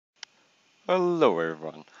Hello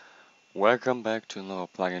everyone, welcome back to another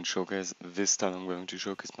plugin showcase. This time I'm going to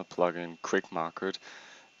showcase my plugin QuickMarket.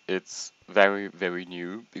 It's very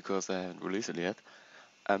new because I haven't released it yet.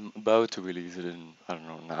 I'm about to release it in, I don't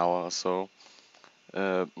know, an hour or so.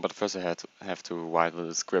 But first I have to write the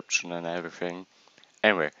description and everything.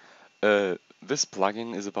 Anyway, this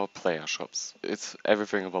plugin is about player shops. It's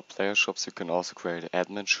everything about player shops. You can also create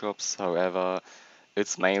admin shops, however,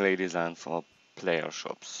 it's mainly designed for player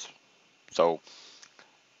shops. So,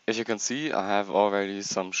 as you can see, I have already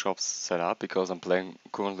some shops set up because I'm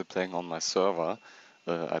currently playing on my server.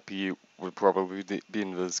 The IP will probably be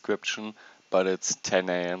in the description, but it's 10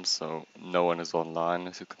 AM, so no one is online,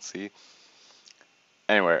 as you can see.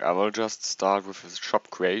 Anyway, I will just start with the shop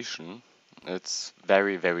creation. It's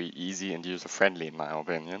very easy and user-friendly in my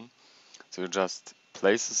opinion. So you just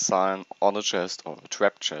place a sign on a chest or a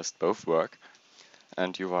trap chest, both work,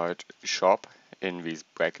 and you write shop in these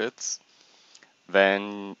brackets.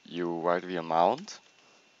 Then you write the amount,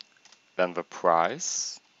 then the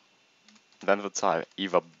price, then the type,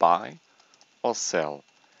 either buy or sell.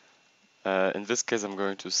 In this case I'm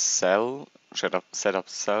going to set up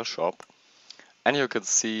sell shop, and you can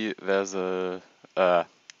see there's a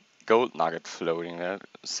gold nugget floating there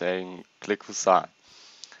saying click the sign.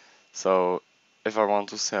 So if I want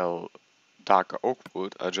to sell dark oak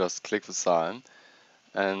wood, I just click the sign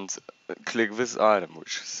and click this item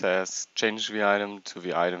which says change the item to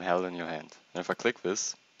the item held in your hand. And if I click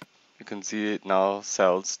this, you can see it now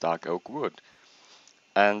sells dark oak wood.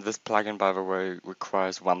 And this plugin, by the way,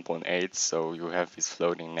 requires 1.8, so you have these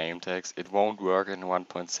floating name tags. It won't work in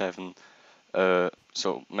 1.7,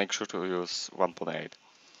 so make sure to use 1.8.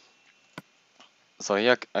 So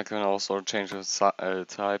here I can also change the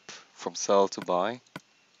type from sell to buy.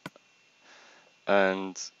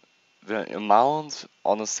 And the amount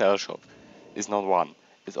on a sell shop is not 1,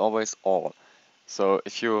 it's always all. So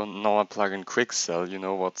if you know a plugin quick sell, you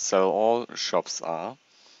know what sell all shops are.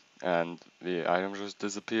 And the item just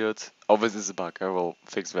disappeared. Oh, this is a bug, I will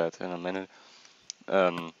fix that in a minute.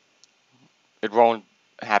 It won't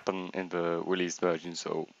happen in the released version,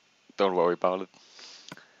 so don't worry about it.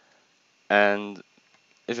 And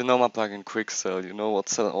if you know my plugin QuickSell, you know what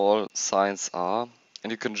sell all signs are, and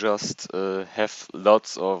you can just have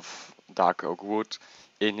lots of dark oak wood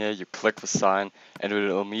in here. You click the sign, and it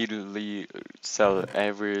will immediately sell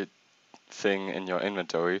everything in your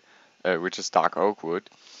inventory, which is dark oak wood,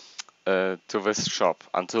 to this shop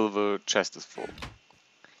until the chest is full.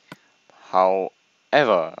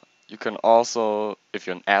 However, you can also, if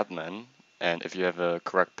you're an admin and if you have a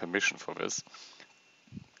correct permission for this,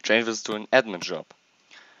 change this to an admin shop.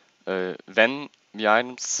 Then the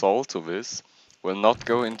items sold to this will not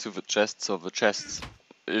go into the chest, so the chest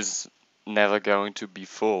is never going to be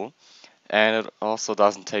full, and it also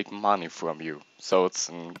doesn't take money from you. So it's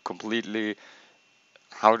a completely,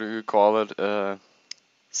 how do you call it,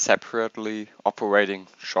 separately operating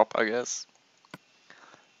shop, I guess.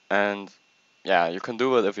 And yeah, you can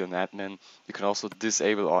do it if you're an admin. You can also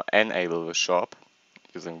disable or enable the shop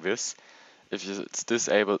using this. If it's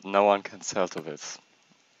disabled, no one can sell to this.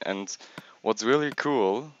 And what's really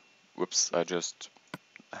cool, whoops, I just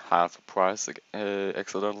half a price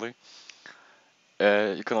accidentally.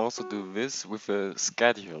 You can also do this with a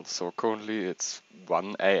schedule. So currently it's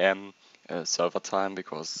 1 AM server time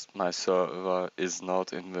because my server is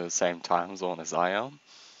not in the same time zone as I am.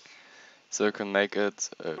 So you can make it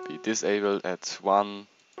be disabled at 1,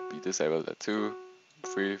 be disabled at 2,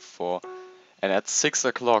 3, 4, and at 6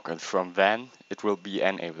 o'clock, and from then it will be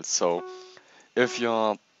enabled. So if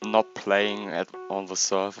you're not playing on the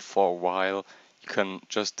server for a while, you can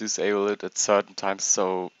just disable it at certain times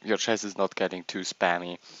so your chest is not getting too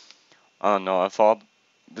spammy. I don't know, I thought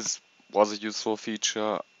this was a useful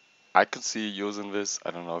feature. I could see using this, I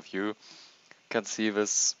don't know if you can see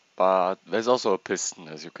this, but there's also a piston,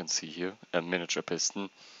 as you can see here, a miniature piston,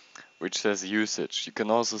 which says usage. You can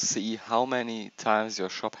also see how many times your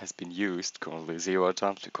shop has been used, currently 0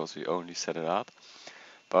 times because we only set it up.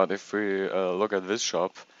 But if we look at this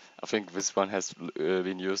shop, I think this one has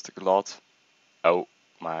been used a lot. Oh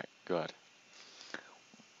my god.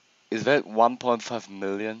 Is that 1.5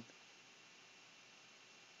 million?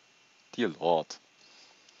 Dear lord.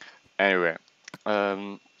 Anyway,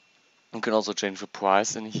 you can also change the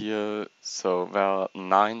price in here. So there are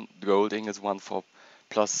 9 gold ingots, 1 for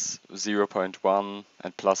plus 0.1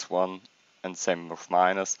 and plus 1, and same with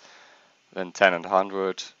minus. Then 10 and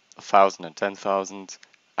 100, 1,000 and 10,000,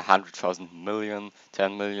 100,000 million,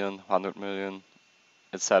 10 million, 100 million,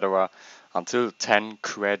 etc. until 10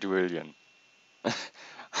 quadrillion.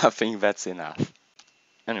 I think that's enough.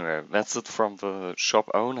 Anyway, that's it from the shop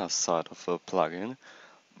owner side of the plugin.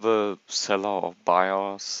 The seller or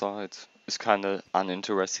buyer side is kinda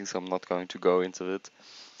uninteresting, so I'm not going to go into it.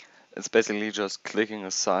 It's basically just clicking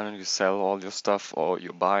a sign and you sell all your stuff or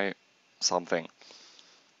you buy something.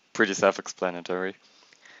 Pretty self-explanatory.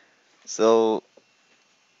 So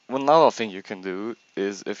another thing you can do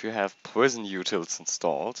is if you have prison utils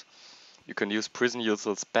installed, you can use prison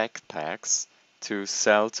utils backpacks to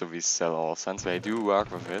sell to these sellers, since they do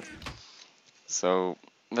work with it. So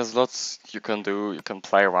there's lots you can do, you can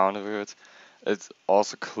play around with it. It's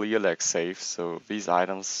also clear lag safe, so these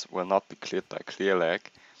items will not be cleared by clear lag.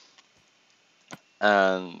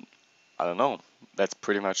 And I don't know, that's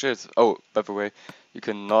pretty much it. Oh, by the way, you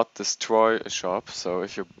cannot destroy a shop, so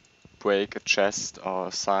if you break a chest or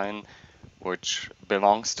a sign which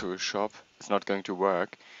belongs to a shop, it's not going to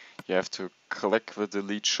work. You have to click the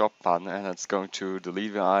delete shop button and it's going to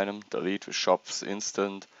delete the item, delete the shop's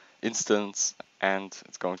instance, and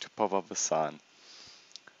it's going to pop up the sign.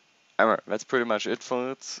 Anyway, that's pretty much it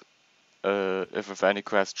for it. If you have any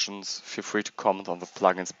questions, feel free to comment on the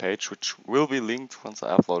plugins page, which will be linked once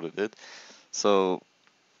I uploaded it. So,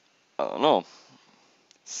 I don't know.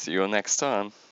 See you next time.